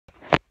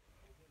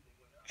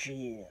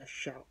Yeah, a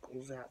shout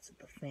goes out to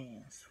the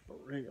fans for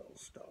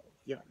reals though.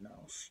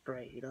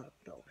 Straight up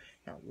though.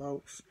 Now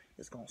Locs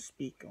is gonna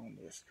speak on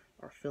this.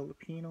 Are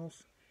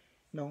Filipinos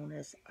known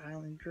as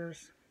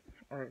islanders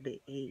or are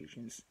they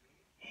Asians?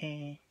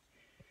 Hey,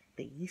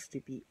 they used to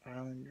be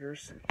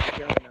islanders,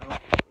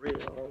 for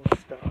reals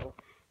though.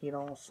 You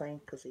know what I'm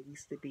saying? Because it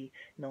used to be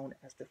known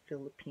as the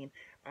Philippine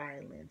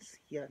Islands,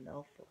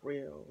 for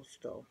reals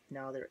though.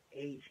 Now they're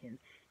Asian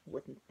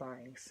with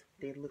things.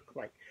 They look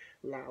like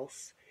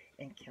Laos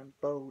and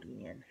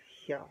Cambodian,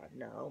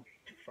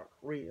 for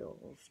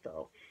reals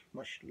though.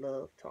 Much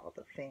love to all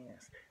the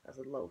fans as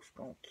the Locs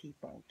gonna keep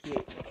on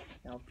getting.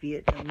 Now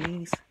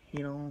Vietnamese,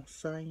 you know what I'm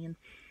saying?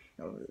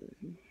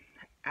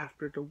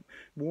 After the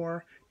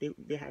war,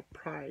 they had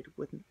pride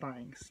with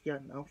things,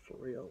 for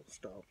real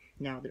though.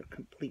 Now they're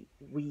complete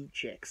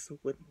rejects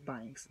with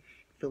things.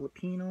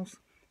 Filipinos,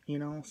 you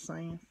know what I'm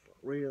saying? For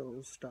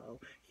real though,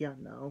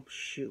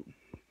 shoot.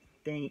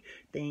 They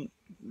ain't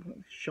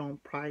showing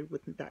pride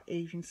with the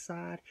Asian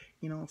side,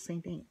 you know what I'm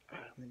saying? They ain't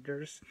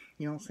islanders,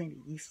 you know what I'm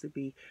saying? They used to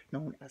be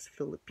known as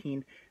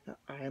Philippine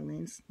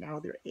islands. Now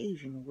they're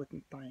Asian with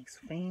things.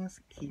 Fans,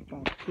 keep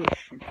on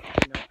pushing,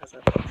 as I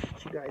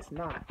push you guys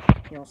not.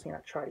 You know what I'm saying? I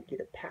try to get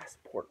a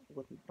passport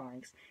with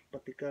things,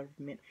 but the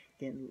government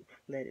didn't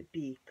let it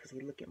be because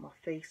they look at my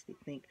face, they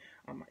think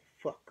I might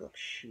fuck up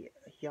shit.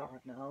 Y'all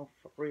know,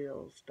 for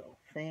reals though.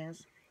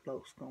 Fans,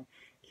 Locs gonna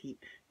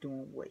keep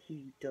doing what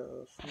he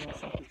does. You know what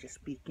I'm saying? He's just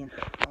speaking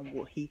on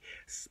what he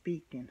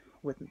speaking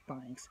with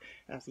things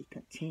as he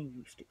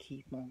continues to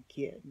keep on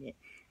getting it.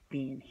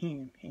 Being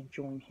him,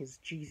 enjoying his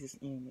Jesus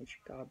image.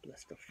 God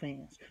bless the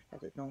fans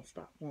as it don't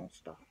stop, won't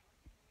stop.